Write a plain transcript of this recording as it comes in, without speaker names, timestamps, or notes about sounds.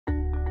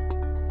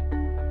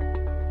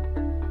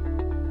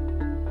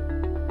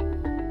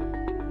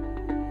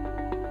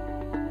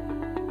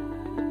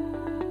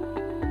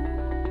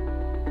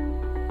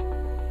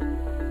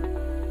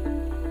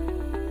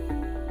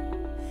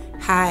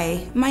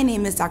Hi, my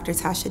name is Dr.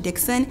 Tasha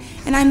Dixon,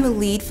 and I'm the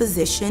lead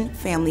physician,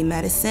 family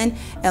medicine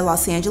at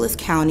Los Angeles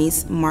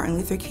County's Martin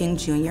Luther King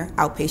Jr.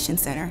 Outpatient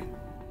Center.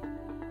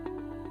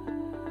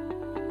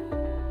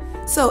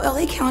 So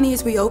LA County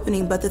is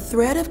reopening, but the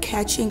threat of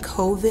catching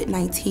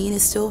COVID-19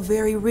 is still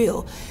very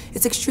real.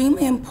 It's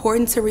extremely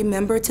important to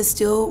remember to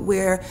still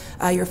wear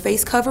your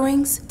face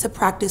coverings, to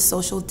practice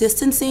social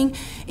distancing,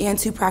 and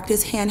to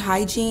practice hand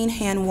hygiene,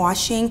 hand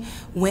washing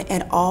when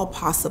at all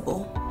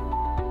possible.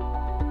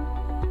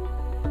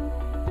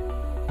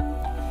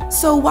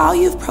 So while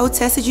you've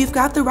protested, you've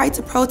got the right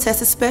to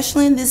protest,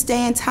 especially in this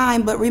day and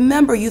time, but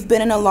remember, you've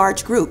been in a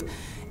large group.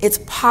 It's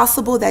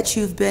possible that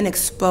you've been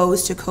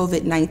exposed to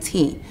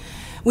COVID-19.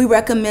 We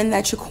recommend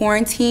that you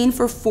quarantine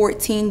for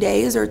 14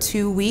 days or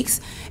 2 weeks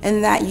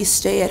and that you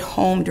stay at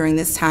home during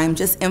this time,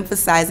 just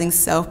emphasizing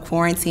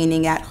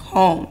self-quarantining at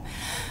home.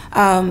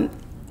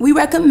 We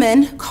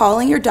recommend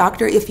calling your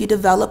doctor if you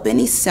develop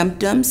any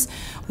symptoms,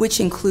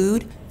 which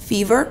include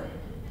fever,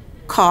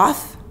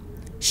 cough,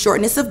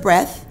 shortness of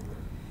breath,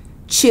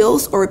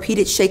 chills or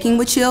repeated shaking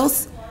with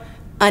chills,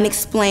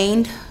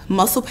 unexplained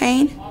muscle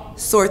pain,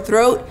 sore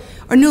throat,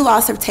 or new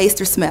loss of taste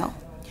or smell.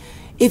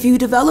 If you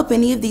develop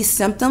any of these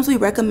symptoms, we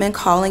recommend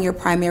calling your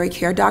primary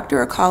care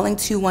doctor or calling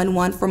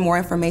 211 for more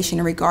information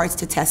in regards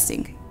to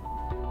testing.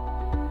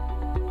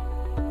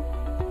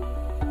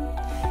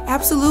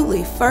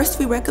 Absolutely. First,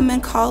 we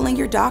recommend calling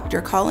your doctor,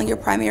 calling your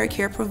primary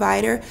care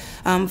provider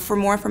for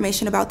more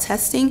information about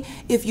testing.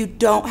 If you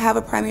don't have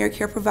a primary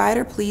care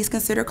provider, please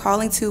consider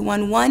calling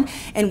 211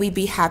 and we'd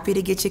be happy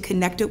to get you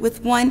connected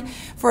with one.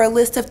 For a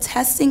list of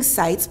testing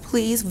sites,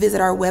 please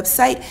visit our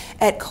website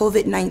at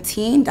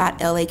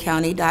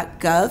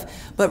covid19.lacounty.gov.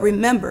 But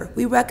remember,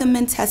 we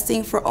recommend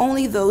testing for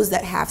only those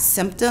that have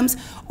symptoms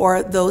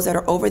or those that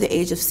are over the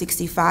age of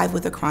 65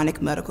 with a chronic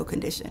medical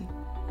condition.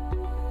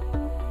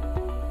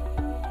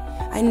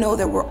 I know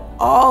that we're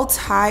all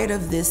tired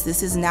of this.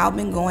 This has now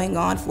been going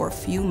on for a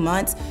few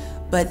months,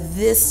 but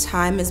this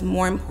time is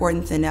more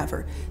important than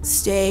ever.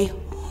 Stay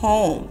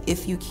home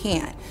if you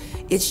can.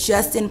 It's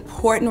just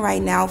important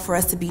right now for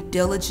us to be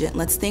diligent.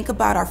 Let's think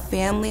about our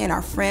family and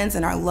our friends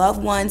and our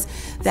loved ones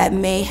that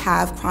may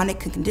have chronic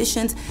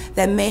conditions,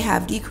 that may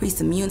have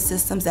decreased immune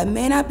systems, that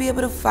may not be able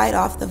to fight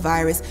off the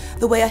virus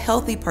the way a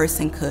healthy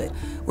person could.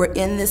 We're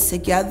in this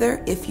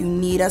together. If you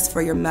need us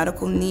for your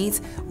medical needs,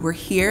 we're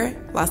here.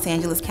 Los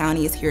Angeles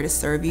County is here to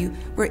serve you.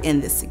 We're in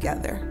this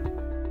together.